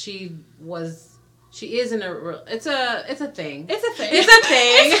is in a it's a thing. It's a thing. It's a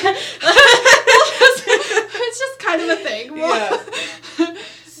thing. It's just kind of a thing. Yeah.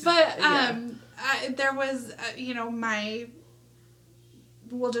 But Yeah. there was, my,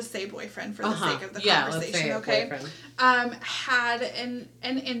 we'll just say boyfriend for the sake of the Yeah, let's conversation, say it, okay? boyfriend. Had an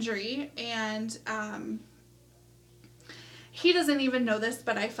injury, and he doesn't even know this,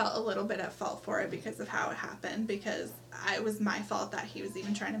 but I felt a little bit at fault for it because of how it happened, because it was my fault that he was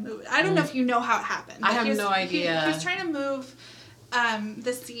even trying to move. I don't know if you know how it happened. I but have he was- no idea. He was trying to move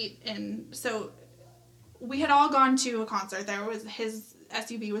the seat, and so we had all gone to a concert. His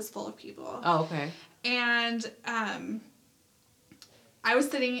SUV was full of people. Oh, okay. And I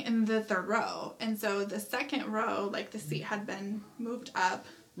was sitting in the third row, and so the second row, like, the seat had been moved up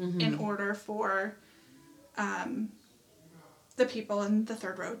in order for the people in the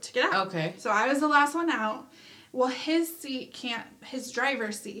third row to get out. Okay. So I was the last one out. Well, his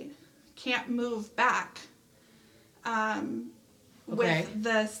driver's seat can't move back Okay. with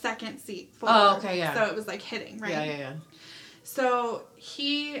the second seat forward. Oh, okay, yeah. So it was like hitting, right? Yeah. So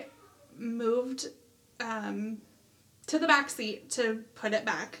he moved to the back seat to put it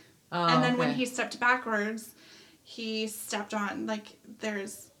back. Oh, And then when okay. he stepped backwards, he stepped on, like,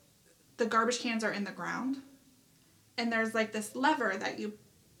 the garbage cans are in the ground. And there's, like, this lever that you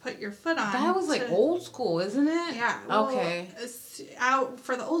put your foot on. That was like old school, isn't it? Yeah. Well, Okay. It's out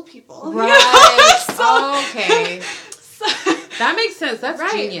for the old people. Right. So- Okay. So, That makes sense. That's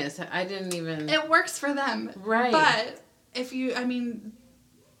Right. genius. I didn't even. it works for them. Right. But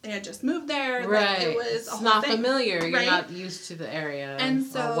they had just moved there. Right. Like, it was a it's whole not thing, familiar. You're right? not used to the area. And or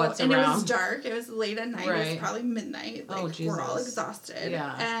so, what's and around. it was dark. It was late at night. It Right. was probably midnight. Like, Oh, we're all Jesus. exhausted.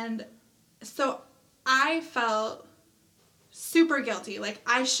 Yeah. And so I felt super guilty. Like,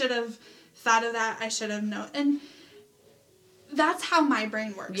 I should have thought of that. I should have known. And that's how my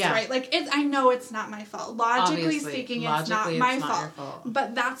brain works, Yeah. right? Like, I know it's not my fault. Logically Obviously. speaking, Logically, it's not it's my not fault. your fault.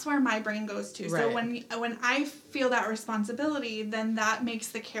 But that's where my brain goes to. So Right. when I feel that responsibility, then that makes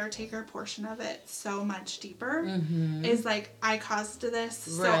the caretaker portion of it so much deeper. Mm-hmm. Is like, I caused this,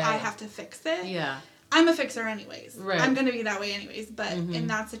 so Right. I have to fix it. Yeah. I'm a fixer anyways. Right. I'm going to be that way anyways. But Mhm. in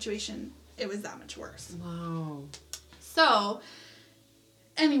that situation, it was that much worse. Wow. So,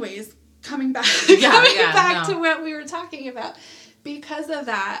 anyways, coming back, Yeah, to no. what we were talking about. Because of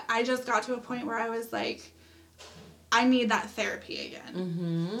that, I just got to a point where I was like, I need that therapy again.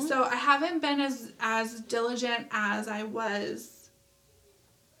 Mm-hmm. So I haven't been as diligent as I was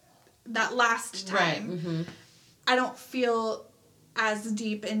that last time. Right. Mm-hmm. I don't feel as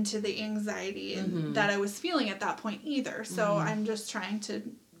deep into the anxiety that I was feeling at that point either. So I'm just trying to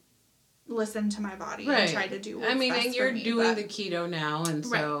listen to my body and try to do what's best and you're for me, doing the keto now, and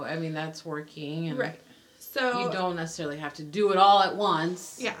so, Right. I mean, that's working. And Right. So you don't necessarily have to do it all at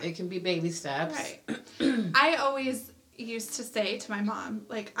once. Yeah. It can be baby steps. Right. I always used to say to my mom,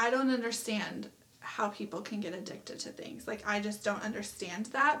 like, I don't understand how people can get addicted to things. Like, I just don't understand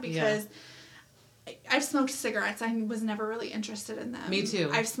that because I've smoked cigarettes. I was never really interested in them. Me too.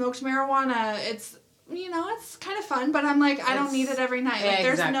 I've smoked marijuana. It's, it's kind of fun, but I'm like, I don't need it every night. Like,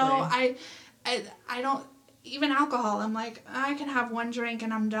 there's no, I don't, even alcohol, I'm like, I can have one drink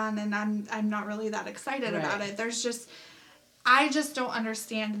and I'm done, and I'm not really that excited about it. There's just, I just don't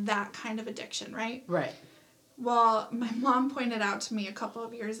understand that kind of addiction, right? Right. Well, my mom pointed out to me a couple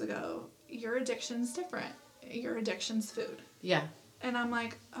of years ago, your addiction's different. Your addiction's food. Yeah. And I'm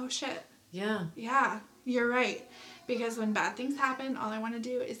like, oh shit. Yeah. Yeah, you're right. Because when bad things happen, all I want to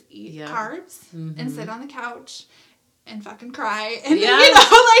do is eat carbs and sit on the couch and fucking cry. And,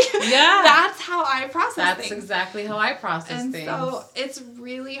 that's how I process things. That's exactly how I process things. So it's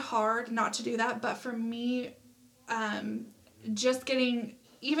really hard not to do that. But for me, just getting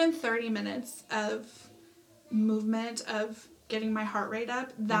even 30 minutes of movement, of getting my heart rate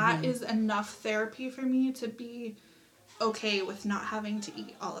up, that is enough therapy for me to be okay with not having to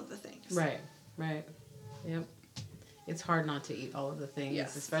eat all of the things. Right. Yep. It's hard not to eat all of the things,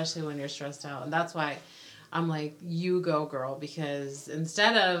 especially when you're stressed out. And that's why I'm like, you go, girl, because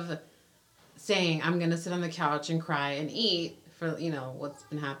instead of saying, I'm going to sit on the couch and cry and eat for, what's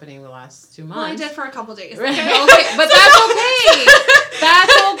been happening the last 2 months. Well, I did for a couple days. Right. Okay, but that's okay.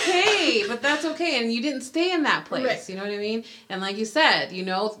 That's okay. But that's okay. And you didn't stay in that place. Right. You know what I mean? And like you said,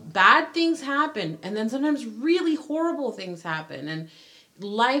 bad things happen. And then sometimes really horrible things happen. And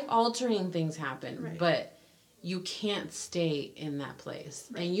life-altering things happen. Right. But you can't stay in that place.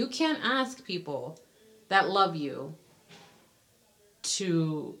 Right. And you can't ask people that love you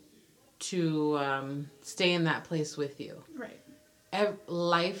to stay in that place with you. Right.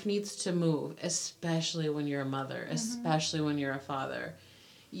 Life needs to move, especially when you're a mother, especially when you're a father.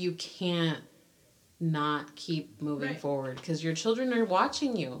 You can't not keep moving forward because your children are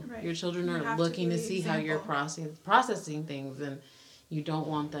watching you. Right. Your children are looking to see how you're processing things, and you don't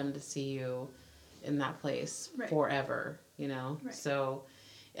want them to see you in that place forever, Right. So,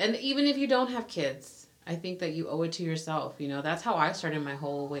 and even if you don't have kids, I think that you owe it to yourself. That's how I started my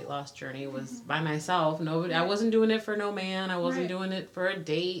whole weight loss journey, was by myself. Nobody, I wasn't doing it for no man. I wasn't doing it for a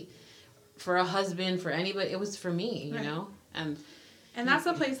date, for a husband, for anybody. It was for me, you know? And that's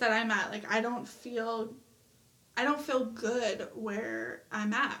the place that I'm at. Like, I don't feel good where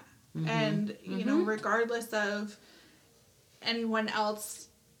I'm at. And, regardless of anyone else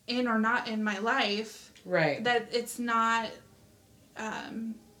in or not in my life, that it's not,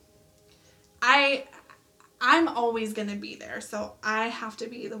 I'm always going to be there. So I have to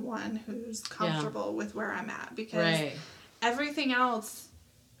be the one who's comfortable with where I'm at, because everything else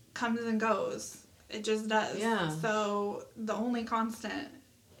comes and goes. It just does. Yeah. So the only constant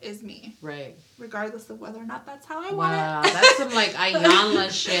is me. Right. Regardless of whether or not that's how I want it. Wow, that's some like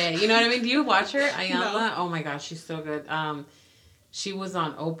Ayanla shit. You know what I mean? Do you watch her? Ayanla? No. Oh my gosh, she's so good. She was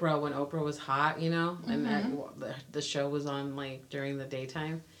on Oprah when Oprah was hot, and the show was on like during the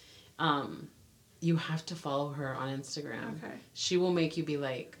daytime. You have to follow her on Instagram. Okay. She will make you be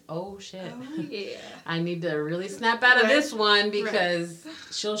like, oh shit. Oh, yeah. I need to really snap out of this one, because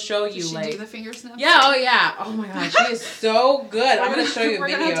she'll show you. Did she do the finger snap? Yeah, oh yeah. Oh my gosh, she is so good. I'm going to show you a video. We're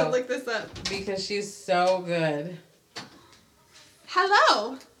going to have to look this up. Because she's so good.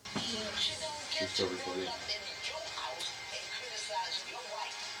 Hello. She's so funny.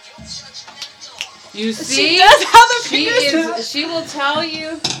 You see? She does have the finger snap. She will tell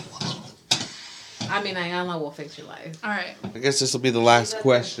you. I mean, Ayanla will fix your life. All right. I guess this will be the last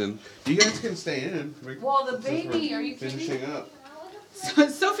question. You guys can stay in. Well, the baby, are you finishing up?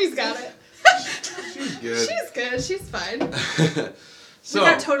 Sophie's got it. She's good. She's good. She's fine. So, we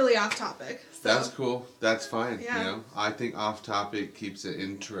got totally off topic. So. That's cool. That's fine. Yeah. I think off topic keeps it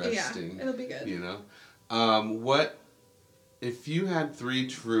interesting. Yeah, it'll be good. What if you had 3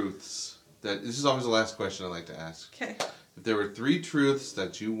 truths that, this is always the last question I like to ask. Okay. If there were 3 truths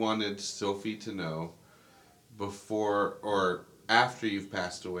that you wanted Sophie to know before or after you've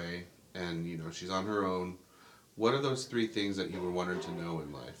passed away and, she's on her own, what are those 3 things that you would want her to know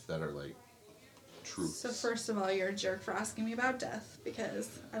in life that are like truths? So first of all, you're a jerk for asking me about death,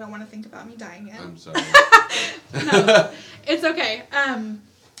 because I don't want to think about me dying yet. I'm sorry. No, it's okay.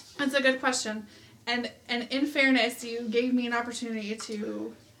 It's a good question. And in fairness, you gave me an opportunity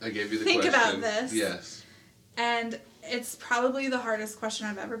to I gave you the think question. about this. Yes. And it's probably the hardest question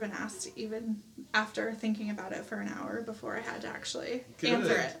I've ever been asked, even after thinking about it for an hour before I had to actually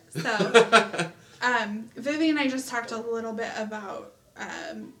answer it. So, Vivian and I just talked a little bit about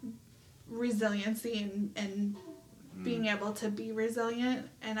resiliency and being able to be resilient.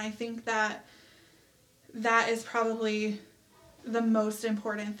 And I think that is probably the most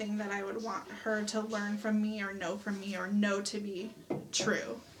important thing that I would want her to learn from me or know to be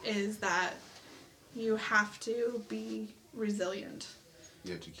true, is that you have to be resilient.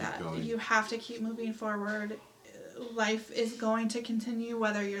 You have to keep going. You have to keep moving forward. Life is going to continue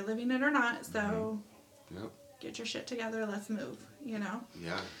whether you're living it or not. So get your shit together. Let's move, you know?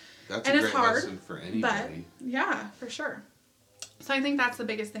 Yeah. That's and a great hard, lesson for anybody. But yeah, for sure. So I think that's the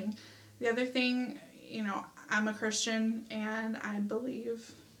biggest thing. The other thing, you know, I'm a Christian and I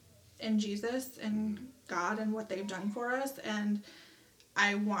believe in Jesus and God and what they've done for us. And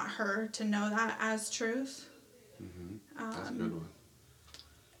I want her to know that as truth. That's a good one.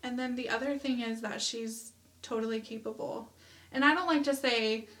 And then the other thing is that she's totally capable. And I don't like to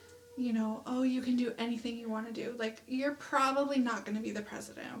say, you know, oh, you can do anything you want to do. Like, you're probably not going to be the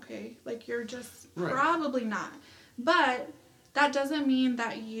president, okay? Like, you're just probably not. But that doesn't mean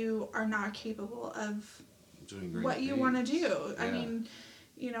that you are not capable of doing great what things. You want to do. Yeah. I mean,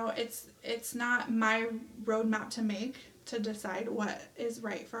 you know, it's not my roadmap to make to decide what is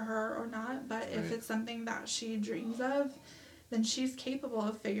right for her or not. But if it's something that she dreams of, then she's capable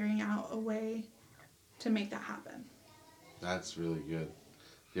of figuring out a way to make that happen. That's really good.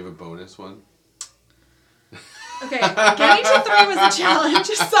 Do you have a bonus one? Okay, getting to 3 was a challenge,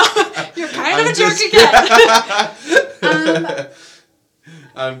 so you're kind of a jerk again.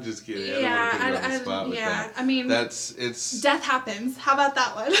 I'm just kidding. I don't want to put you on the spot with that. I mean, it's death happens. How about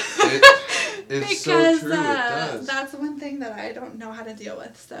that one? It's because, so true. It does. That's one thing that I don't know how to deal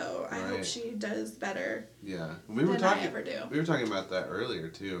with. So I hope she does better. Yeah, I ever do. We were talking about that earlier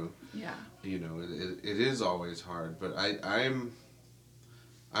too. Yeah. You know, it is always hard, but I'm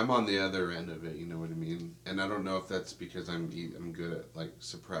on the other end of it. You know what I mean? And I don't know if that's because I'm good at like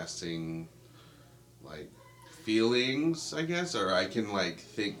suppressing, like, feelings, I guess, or I can like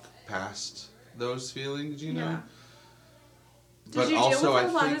think past those feelings. You know. Yeah. But Did you also, deal with it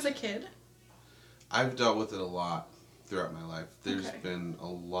a lot think as a kid? I've dealt with it a lot throughout my life. There's been a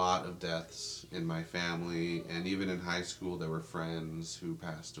lot of deaths in my family, and even in high school there were friends who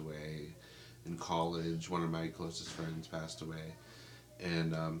passed away. In college, one of my closest friends passed away.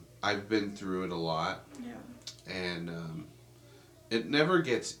 And I've been through it a lot. Yeah. And it never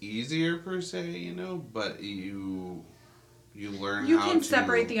gets easier per se, you know, but you learn you how to... can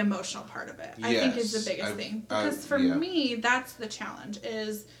separate the emotional part of it. I think is the biggest thing. Because for me, that's the challenge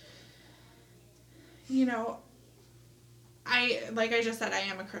is, you know, like I just said, I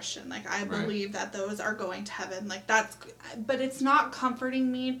am a Christian. Like, I believe that those are going to heaven. Like, but it's not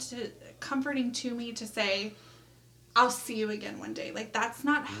comforting to me to say, I'll see you again one day. Like, that's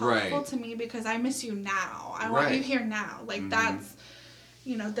not helpful to me because I miss you now. I want you here now. Like, that's,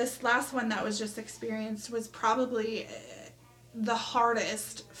 you know, this last one that was just experienced was probably the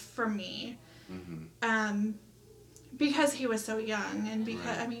hardest for me. Because he was so young and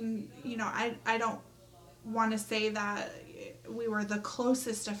because, I mean, you know, I don't want to say that we were the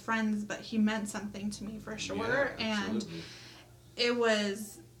closest of friends, but he meant something to me for sure. Yeah, and it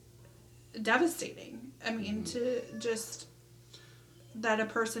was devastating. I mean, to just that a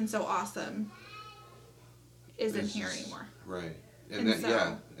person so awesome isn't here anymore. Right. And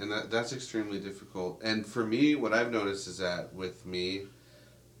that's extremely difficult. And for me, what I've noticed is that with me,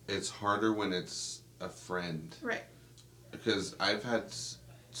 it's harder when it's a friend. Right. Because I've had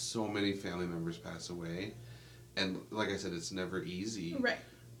so many family members pass away, and like I said, it's never easy. Right.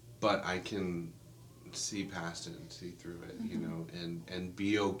 But I can see past it and see through it, you know, and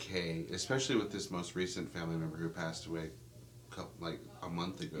be okay. Especially with this most recent family member who passed away, like a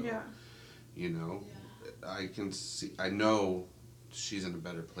month ago. Yeah. You know, I can see. I know she's in a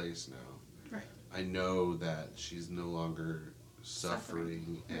better place now. Right. I know that she's no longer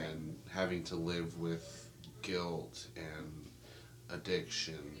suffering and having to live with guilt and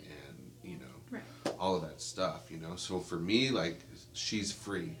addiction and, you know, all of that stuff, you know. So for me, like, she's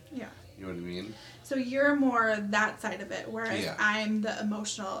free. Yeah. You know what I mean? So you're more that side of it, whereas I'm the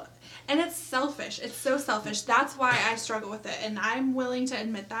emotional. And it's selfish. It's so selfish. That's why I struggle with it. And I'm willing to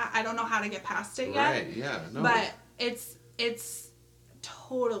admit that. I don't know how to get past it yet. Right, yeah. No. But it's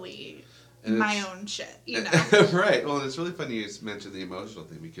totally my own shit, you know? Right. Well, it's really funny you mentioned the emotional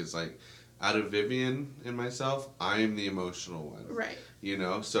thing because, like, out of Vivian and myself, I'm the emotional one. Right. You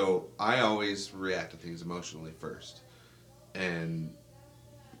know? So I always react to things emotionally first. And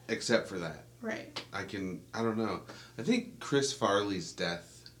except for that. Right. I don't know. I think Chris Farley's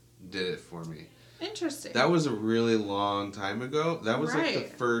death did it for me. Interesting. That was a really long time ago. That was like the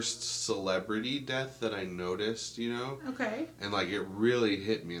Right. first celebrity death that I noticed, you know? Okay. And like it really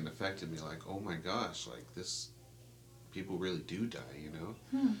hit me and affected me. Like, oh my gosh, like this, people really do die, you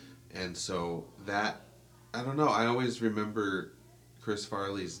know? And so that, I don't know, I always remember Chris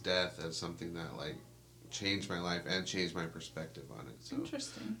Farley's death as something that like changed my life and changed my perspective on it. So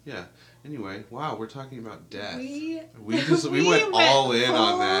Interesting. yeah. Anyway, wow, we're talking about death. We We went all in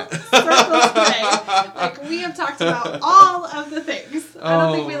on that. Circles today. Like we have talked about all of the things. I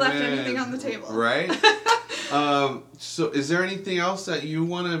don't think we left man. anything on the table. Right? So is there anything else that you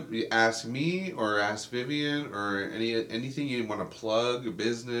want to ask me or ask Vivian or anything you want to plug, a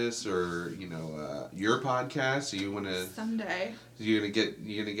business or, you know, your podcast? You want to Someday. you're going to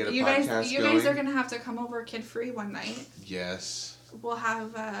get a You podcast guys going? are gonna have to come over kid free one night. Yes. We'll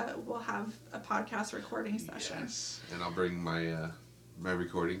have a podcast recording session. Yes. And I'll bring my my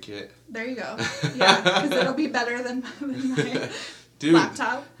recording kit. There you go. Yeah, because it'll be better than my Dude,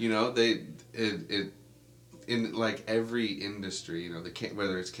 laptop. you know, it in like every industry, you know,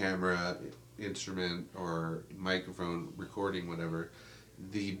 whether it's camera, instrument, or microphone, recording, whatever,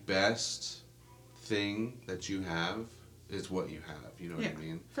 the best thing that you have is what you have. You know what I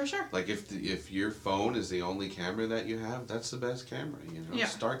mean? For sure. Like if your phone is the only camera that you have, that's the best camera. You know, Yeah.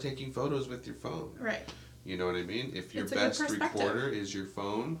 start taking photos with your phone. Right. You know what I mean? If your It's a good best perspective. recorder is your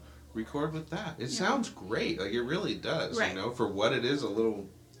phone, record with that. It sounds great. Like it really does. Right. You know, for what it is, a little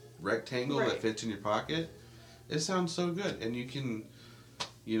rectangle Right. that fits in your pocket. It sounds so good, and you can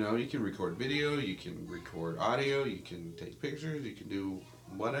record video, you can record audio, you can take pictures, you can do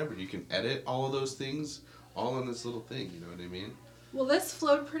whatever. You can edit all of those things all in this little thing. You know what I mean? Well, this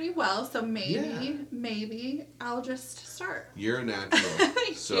flowed pretty well, so Yeah. maybe I'll just start. You're a natural.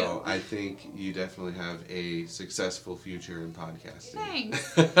 Thank So you. I think you definitely have a successful future in podcasting. Thanks.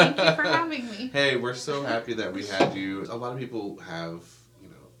 Thank you for having me. Hey, we're so happy that we had you. A lot of people have, you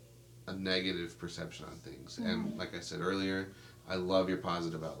know, a negative perception on things. And like I said earlier, I love your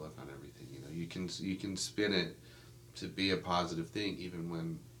positive outlook on everything. You know, you can spin it to be a positive thing even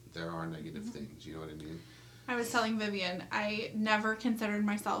when there are negative things. You know what I mean? I was telling Vivian, I never considered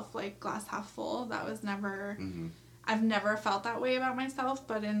myself like glass half full. That was never, I've never felt that way about myself,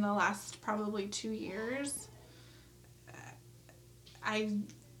 but in the last probably 2 years,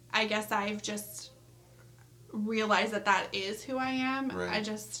 I guess I've just realized that is who I am. Right. I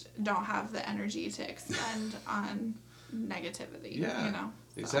just don't have the energy to expend on negativity, Yeah. you know?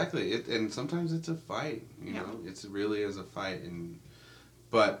 So, Exactly. And sometimes it's a fight, you Yeah. know? It really is a fight.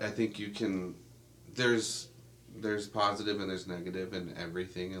 But I think you can, there's positive and there's negative in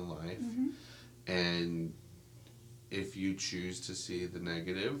everything in life. And if you choose to see the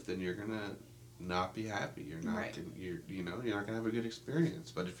negative, then you're going to not be happy. You're not Right. you're not going to have a good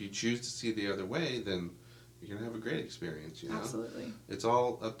experience. But if you choose to see the other way, then you're going to have a great experience, you know? Absolutely. It's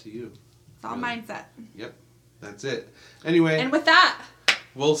all up to you. It's all Really. mindset. Yep. That's it. Anyway, And with that,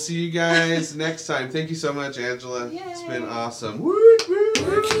 we'll see you guys next time. Thank you so much, Angela. It's been Yay. awesome. Woot, woot, woot.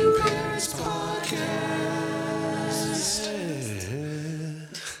 Working Parents Podcast.